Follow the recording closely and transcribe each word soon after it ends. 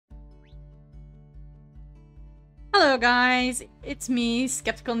Hello guys, it's me,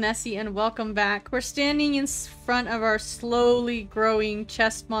 Skeptical Nessie, and welcome back. We're standing in front of our slowly growing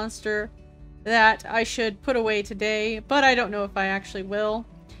chest monster that I should put away today, but I don't know if I actually will.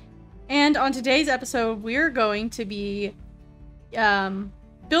 And on today's episode, we're going to be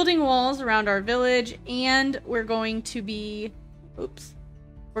building walls around our village, and we're going to be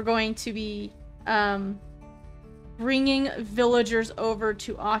bringing villagers over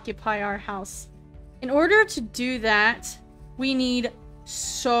to occupy our house. In order to do that, we need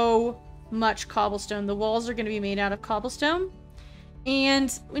so much cobblestone. The walls are going to be made out of cobblestone.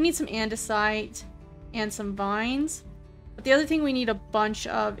 And we need some andesite and some vines. But the other thing we need a bunch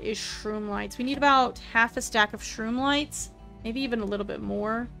of is shroom lights. We need about half a stack of shroom lights, maybe even a little bit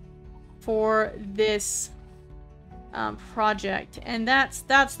more, for this project. And that's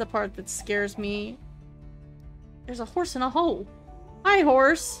the part that scares me. There's a horse in a hole. Hi,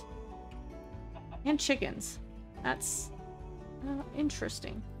 horse. And chickens. That's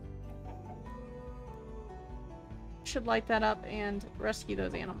interesting. Should light that up and rescue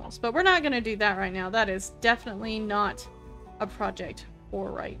those animals. But we're not going to do that right now. That is definitely not a project for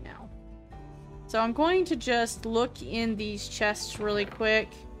right now. So I'm going to just look in these chests really quick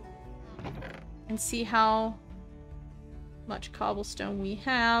and see how much cobblestone we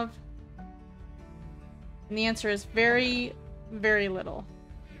have. And the answer is very, very little.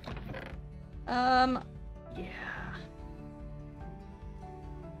 Yeah.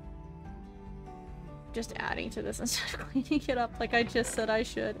 Just adding to this instead of cleaning it up like I just said I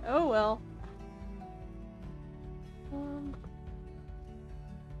should. Oh well.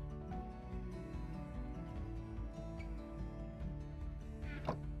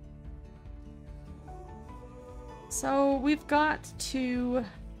 So we've got to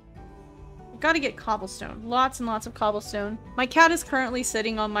get cobblestone. Lots and lots of cobblestone. My cat is currently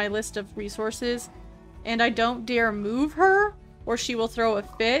sitting on my list of resources, and I don't dare move her or she will throw a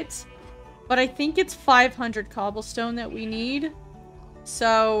fit. But I think it's 500 cobblestone that we need.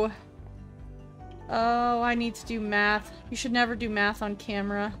 So, oh, I need to do math. You should never do math on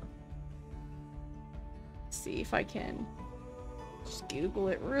camera. Let's see if I can just Google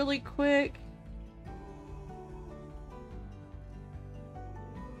it really quick.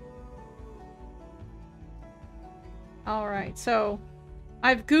 Alright, so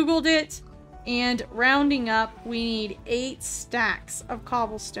I've Googled it, and rounding up, we need 8 stacks of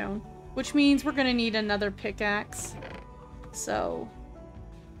cobblestone, which means we're gonna need another pickaxe. So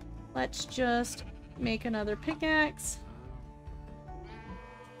let's just make another pickaxe.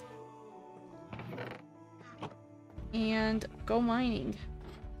 And go mining.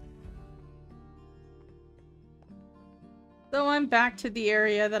 So I'm back to the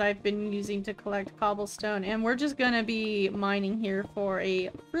area that I've been using to collect cobblestone, and we're just gonna be mining here for a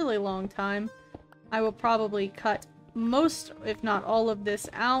really long time. I will probably cut most, if not all of this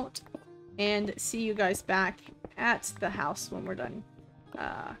out, and see you guys back at the house when we're done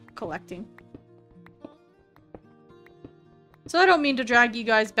collecting. So I don't mean to drag you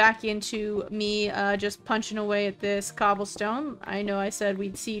guys back into me just punching away at this cobblestone. I know I said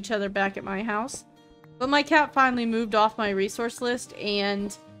we'd see each other back at my house. But my cat finally moved off my resource list,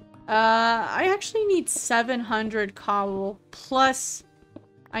 and I actually need 700 cobble, plus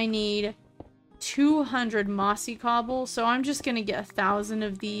I need 200 mossy cobble, so I'm just gonna get 1,000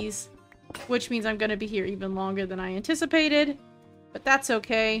 of these, which means I'm gonna be here even longer than I anticipated, but that's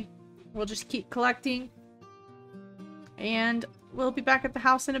okay. We'll just keep collecting, and we'll be back at the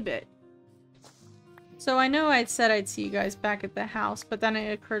house in a bit. So I know I'd said I'd see you guys back at the house, but then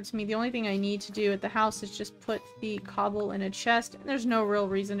it occurred to me the only thing I need to do at the house is just put the cobble in a chest, and there's no real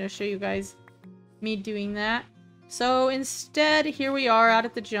reason to show you guys me doing that. So instead, here we are out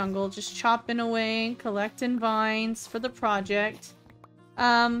at the jungle, just chopping away and collecting vines for the project.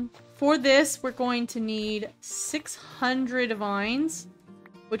 For this, we're going to need 600 vines,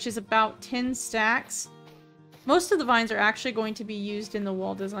 which is about 10 stacks. Most of the vines are actually going to be used in the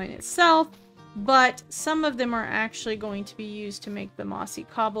wall design itself, but some of them are actually going to be used to make the mossy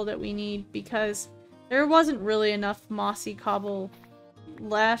cobble that we need, because there wasn't really enough mossy cobble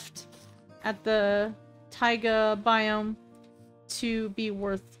left at the taiga biome to be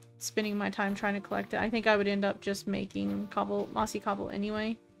worth spending my time trying to collect it. I think I would end up just making mossy cobble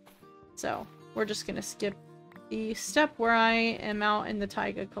anyway. So we're just gonna skip the step where I am out in the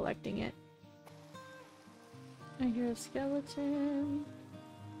taiga collecting it. I hear a skeleton.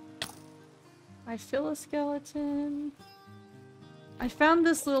 I feel a skeleton. I found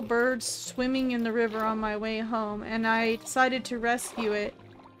this little bird swimming in the river on my way home, and I decided to rescue it.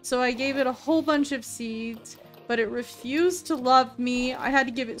 So I gave it a whole bunch of seeds, but it refused to love me. I had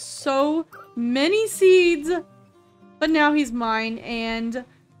to give it so many seeds But now he's mine, and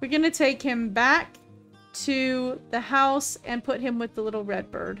we're gonna take him back to the house and put him with the little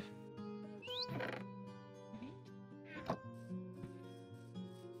red bird.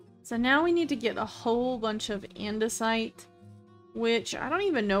 So now we need to get a whole bunch of andesite, which I don't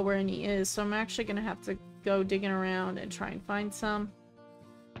even know where any is, so I'm actually gonna have to go digging around and try and find some.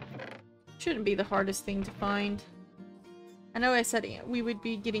 Shouldn't be the hardest thing to find. I know I said we would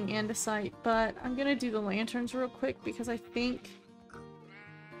be getting andesite, but I'm gonna do the lanterns real quick because I think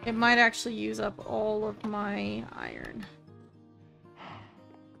it might actually use up all of my iron.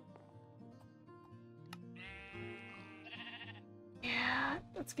 Yeah,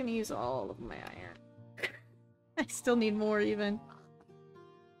 that's gonna use all of my iron. I still need more even.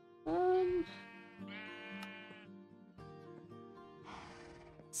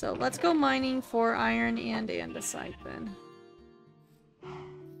 So let's go mining for iron and andesite then.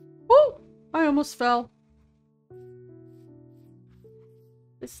 Woo! I almost fell.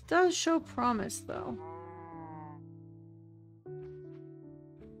 This does show promise though.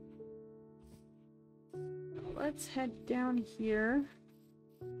 Let's head down here.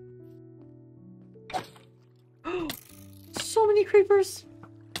 So many creepers!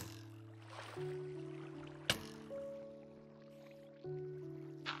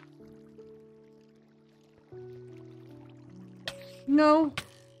 No!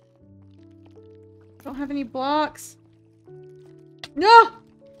 Don't have any blocks. No!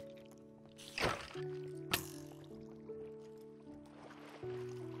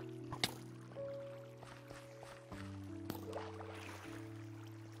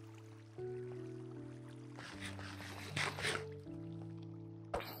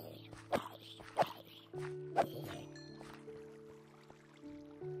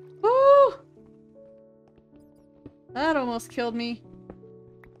 Woo! That almost killed me.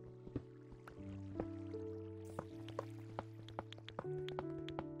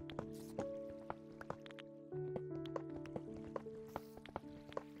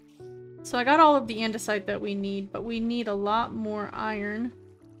 So I got all of the andesite that we need, but we need a lot more iron.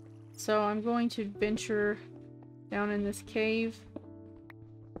 So I'm going to venture down in this cave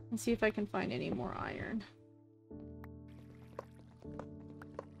and see if I can find any more iron.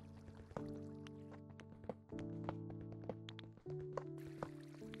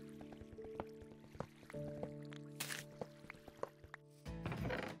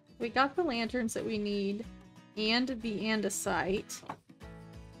 We got the lanterns that we need and the andesite.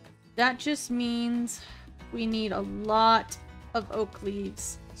 That just means we need a lot of oak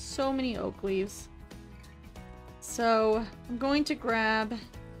leaves. So many oak leaves. So I'm going to grab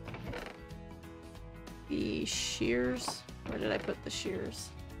the shears. Where did I put the shears?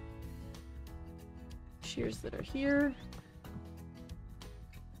 Shears that are here.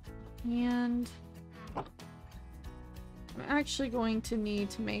 And I'm actually going to need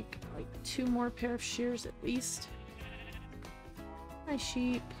to make like 2 more pair of shears at least. Hi,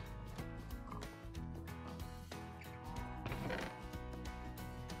 sheep.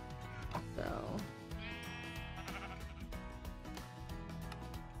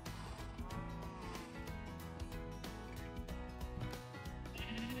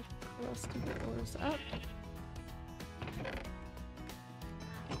 Let's do the oars up.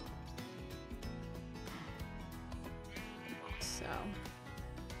 So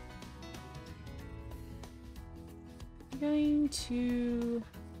I'm going to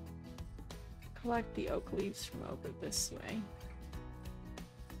collect the oak leaves from over this way.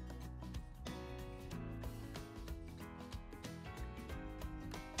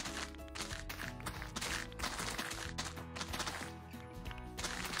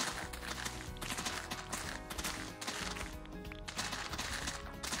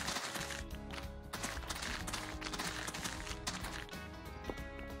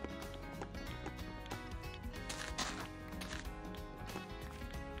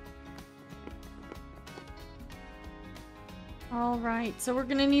 Alright, so we're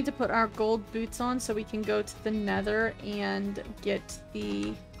gonna need to put our gold boots on so we can go to the nether and get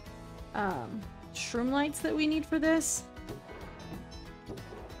the shroom lights that we need for this.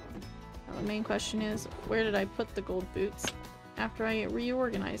 Now the main question is, where did I put the gold boots after I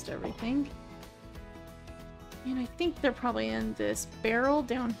reorganized everything? And I think they're probably in this barrel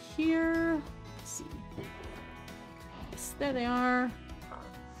down here. Let's see. Yes, there they are.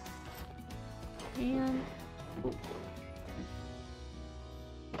 And... oh.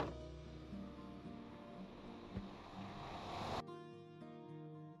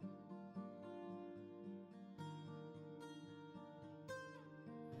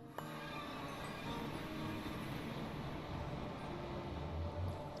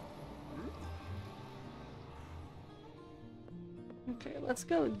 Okay, let's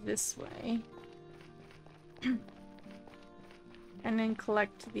go this way. And then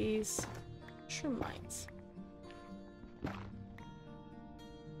collect these shroom lights.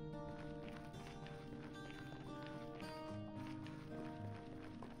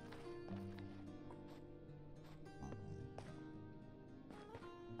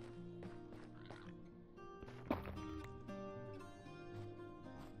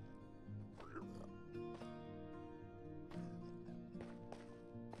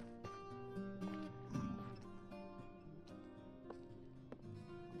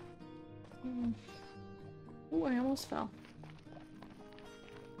 Oh, I almost fell.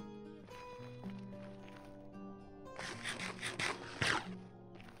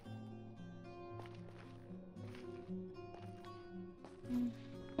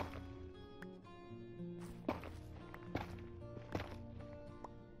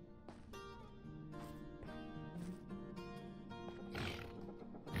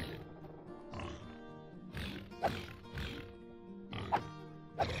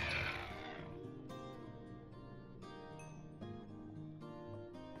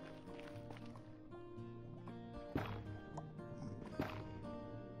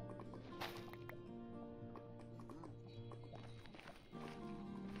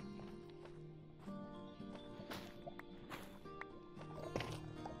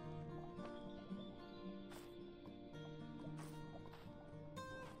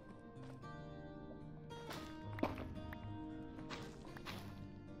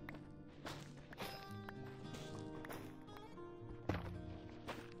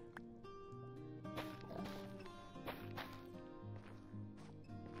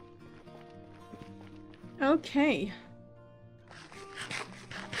 Okay.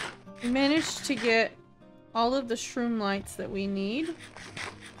 We managed to get all of the shroom lights that we need.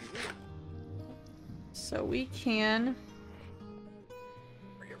 So we can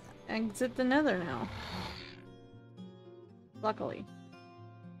exit the nether now. Luckily.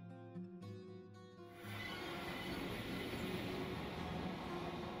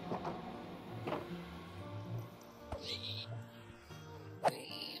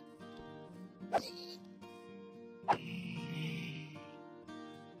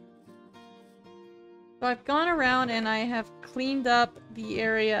 So I've gone around and I have cleaned up the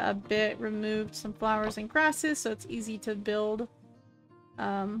area a bit, removed some flowers and grasses so it's easy to build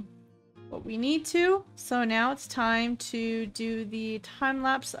what we need to. So now it's time to do the time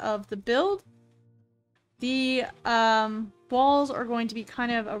lapse of the build. The walls are going to be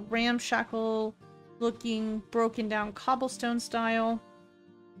kind of a ramshackle looking broken down cobblestone style.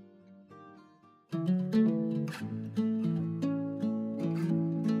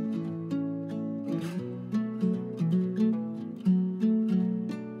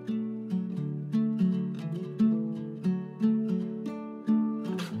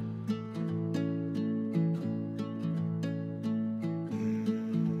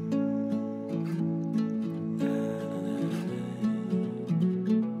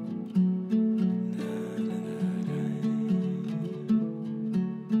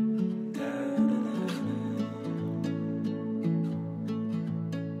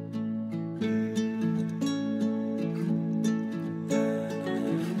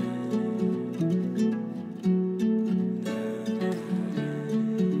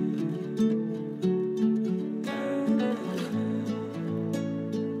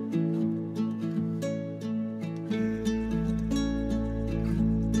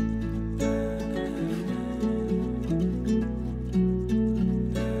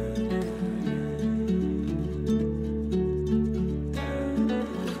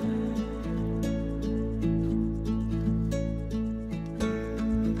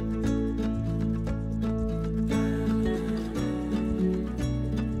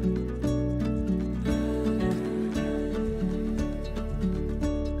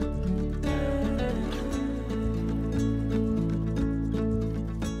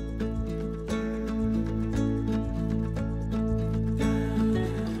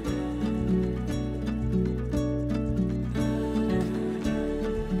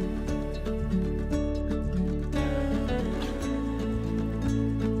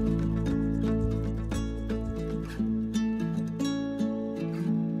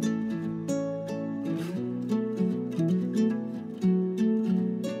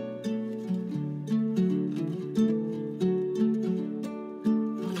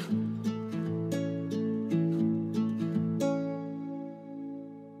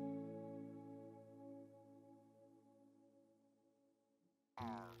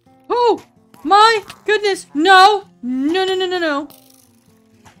 Oh my goodness, no! No, no, no, no, no.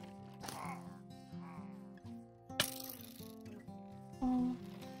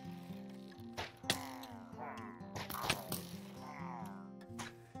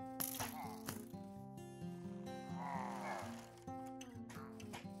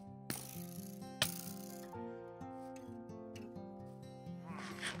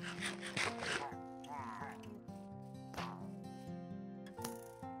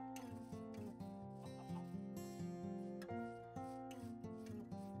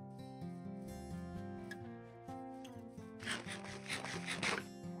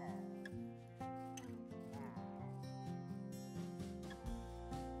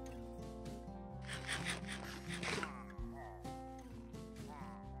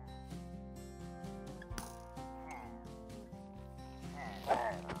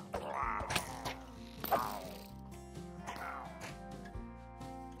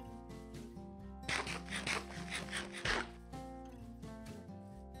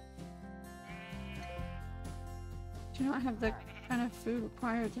 Do not have the kind of food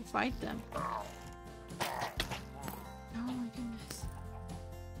required to fight them. Oh my goodness.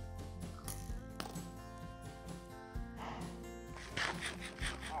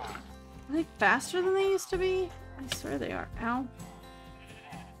 Are they faster than they used to be? I swear they are. Ow.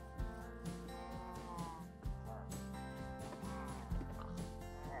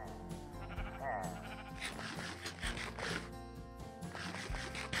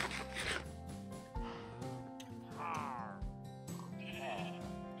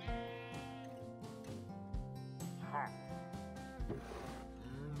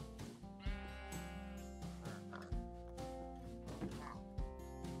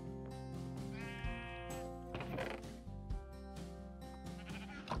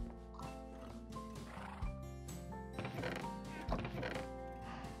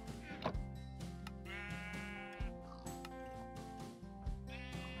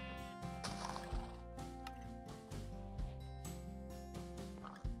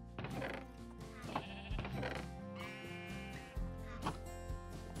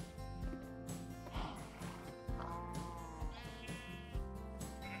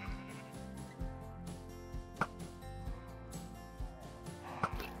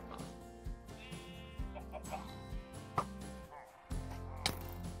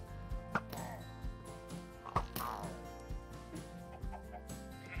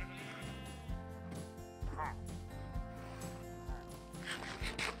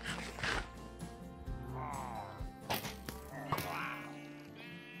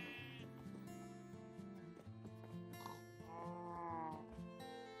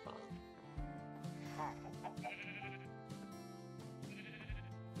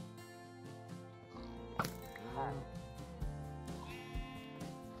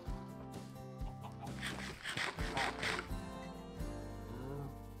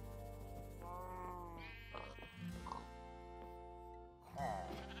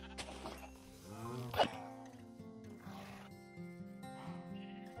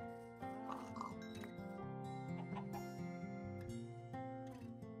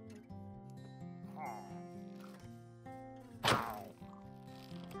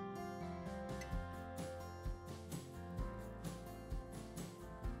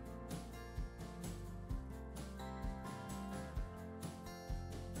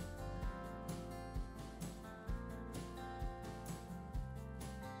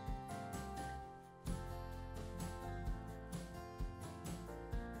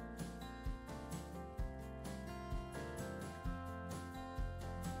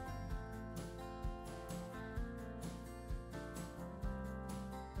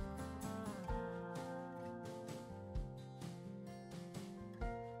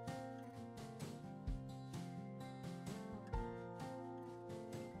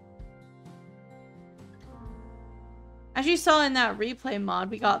 As you saw in that replay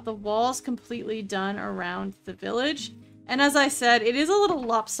mod, we got the walls completely done around the village. And as I said, it is a little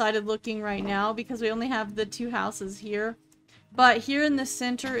lopsided looking right now because we only have the two houses here. But here in the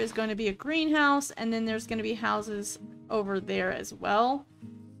center is going to be a greenhouse, and then there's going to be houses over there as well.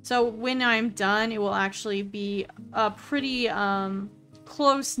 So when I'm done, it will actually be a pretty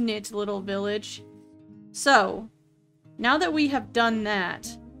close-knit little village. So, now that we have done that,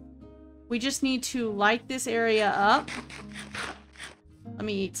 we just need to light this area up. Let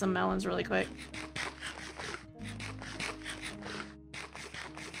me eat some melons really quick.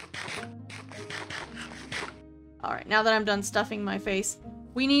 Alright, now that I'm done stuffing my face,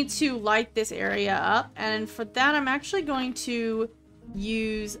 we need to light this area up. And for that, I'm actually going to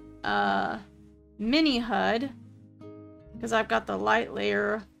use a mini HUD, because I've got the light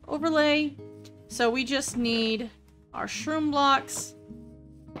layer overlay. So we just need our shroom blocks,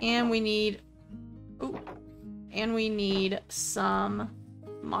 and we need some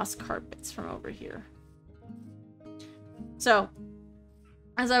moss carpets from over here. So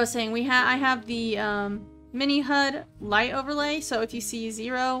as I was saying, I have the mini HUD light overlay. So if you see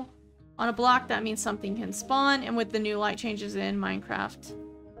 0 on a block, that means something can spawn. And with the new light changes in Minecraft,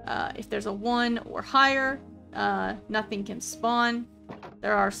 If there's a 1 or higher, nothing can spawn.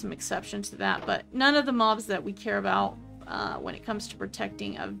 There are some exceptions to that, but none of the mobs that we care about when it comes to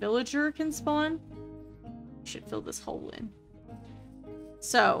protecting a villager can spawn. Should fill this hole in.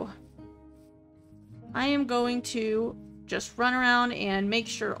 So, I am going to just run around and make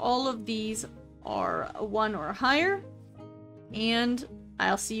sure all of these are a 1 or higher, and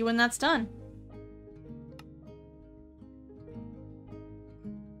I'll see you when that's done.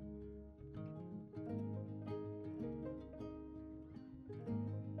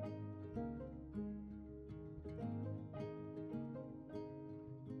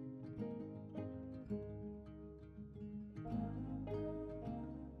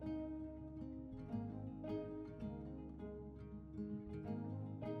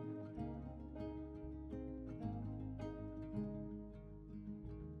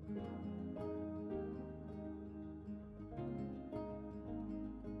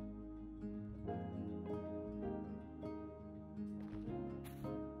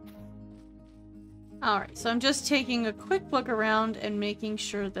 Alright, so I'm just taking a quick look around and making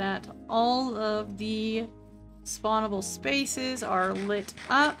sure that all of the spawnable spaces are lit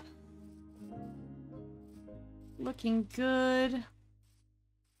up. Looking good.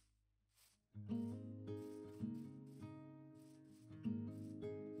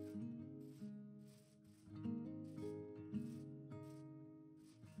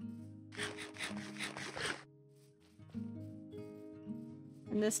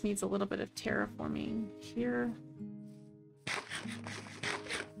 And this needs a little bit of terraforming here.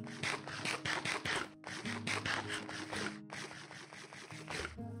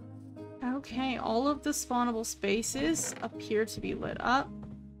 Okay, all of the spawnable spaces appear to be lit up.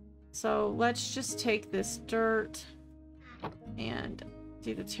 So let's just take this dirt and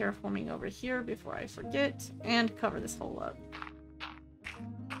do the terraforming over here before I forget, and cover this hole up.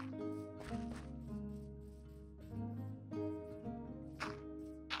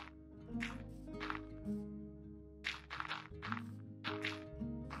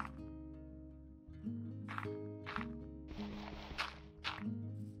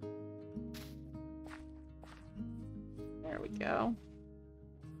 There we go.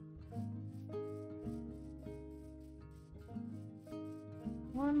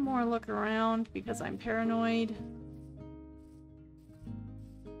 One more look around because I'm paranoid.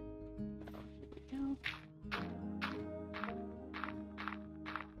 Oh, here we go.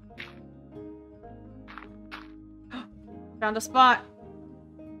 Found a spot.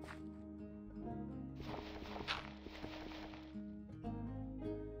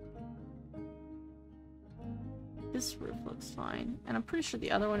 This roof looks fine, and I'm pretty sure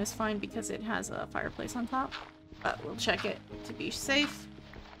the other one is fine because it has a fireplace on top, but we'll check it to be safe.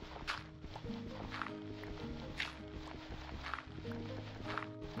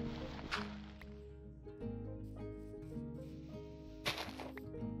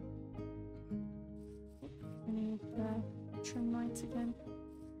 I need trim lights again.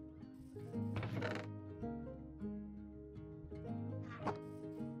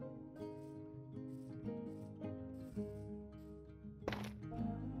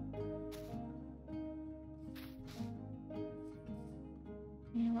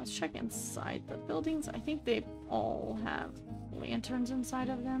 Let's check inside the buildings. I think they all have lanterns inside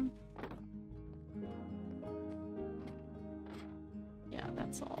of them. Yeah,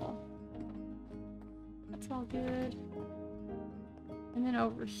 that's all. That's all good. And then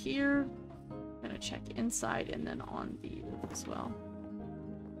over here, I'm gonna check inside and then on the roof as well.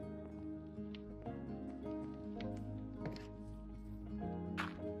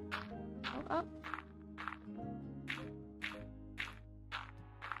 Go up.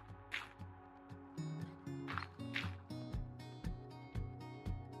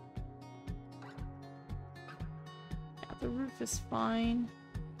 The roof is fine.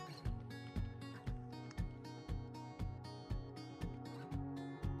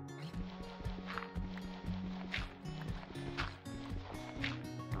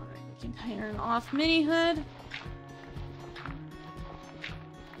 Alright, we can turn off mini hood.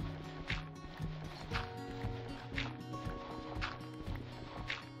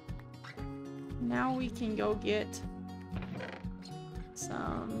 Now we can go get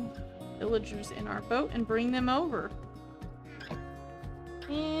some villagers in our boat and bring them over.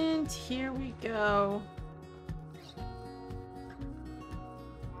 And here we go.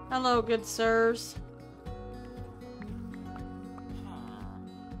 Hello, good sirs.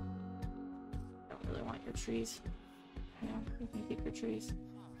 Don't really want your trees. Yeah, you can keep your trees.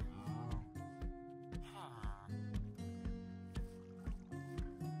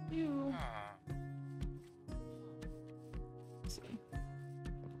 You. Let's see.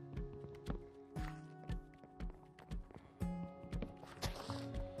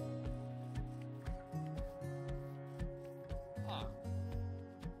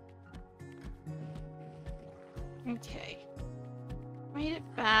 Okay. Made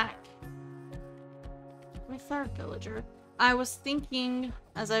it back with our villager. I was thinking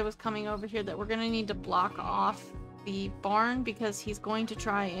as I was coming over here that we're gonna need to block off the barn because he's going to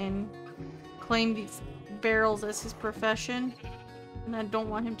try and claim these barrels as his profession, and I don't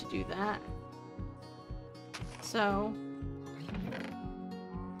want him to do that. So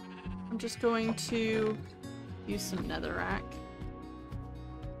I'm just going to use some netherrack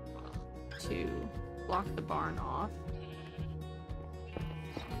to block the barn off.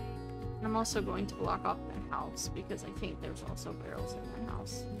 And I'm also going to block off the house because I think there's also barrels in the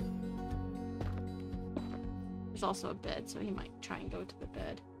house. There's also a bed, so he might try and go to the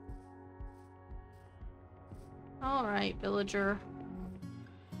bed. Alright, villager.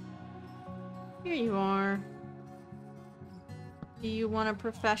 Here you are. Do you want a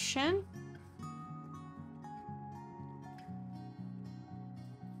profession?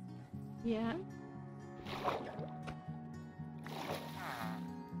 Yeah.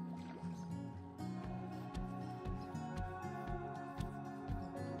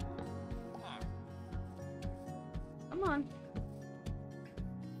 Come on.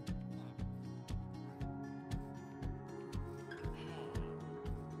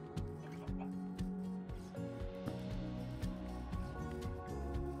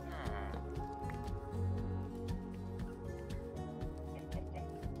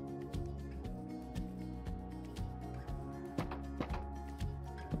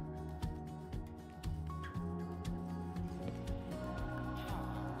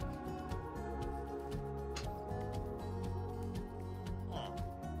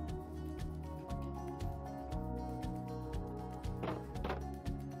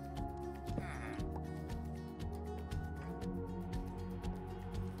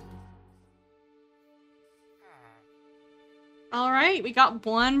 Alright, we got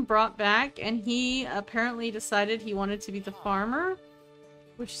one brought back, and he apparently decided he wanted to be the farmer,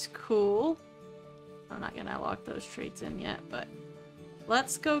 which is cool. I'm not gonna lock those traits in yet, but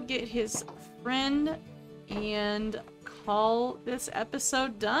let's go get his friend and call this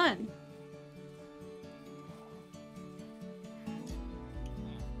episode done.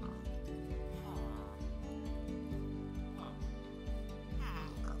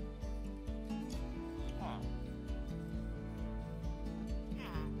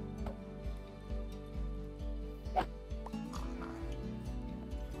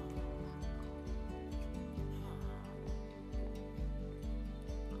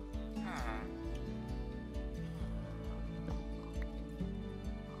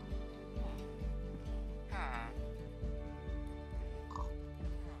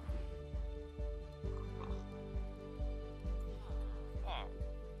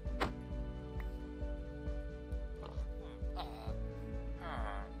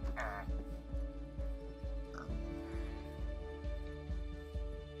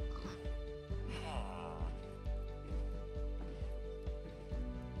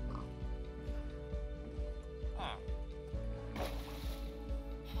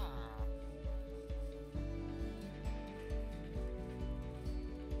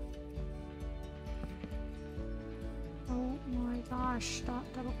 Oh my gosh, stop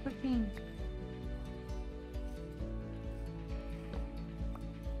double clicking.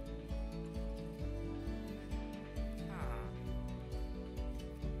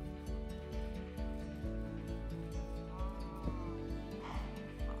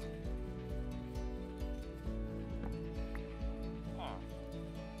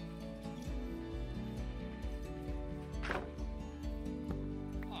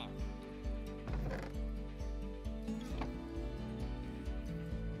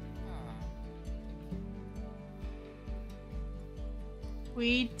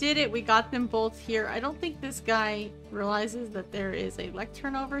 We did it. We got them both here. I don't think this guy realizes that there is a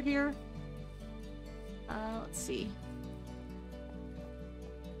lectern over here. Let's see.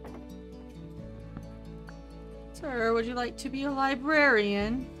 Sir, would you like to be a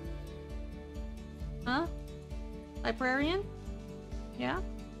librarian? Huh? Librarian? Yeah?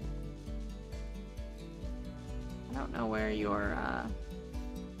 I don't know where your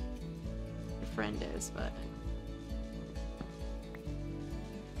friend is, but...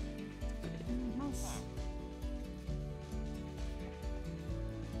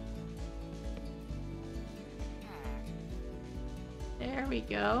 There we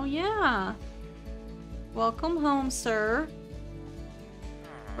go. Yeah. Welcome home, sir.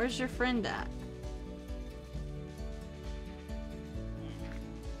 Where's your friend at?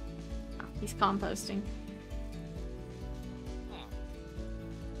 Oh, he's composting.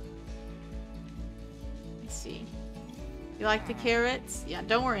 Let's see. You like the carrots? Yeah,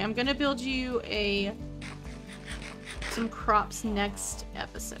 don't worry. I'm gonna build you a some crops next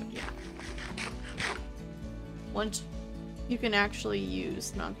episode, yeah. Once you can actually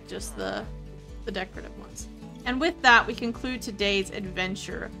use, not just the decorative ones. And with that, we conclude today's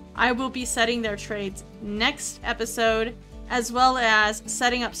adventure. I will be setting their trades next episode, as well as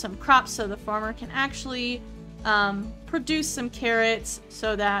setting up some crops so the farmer can actually produce some carrots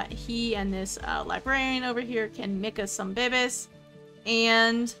so that he and this librarian over here can make us some bibis.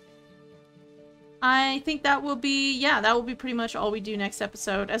 And I think that will be, yeah, that will be pretty much all we do next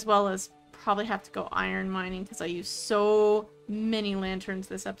episode, as well as probably have to go iron mining because I use so many lanterns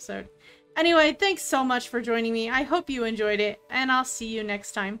this episode. Anyway, thanks so much for joining me. I hope you enjoyed it, and I'll see you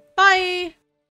next time. Bye!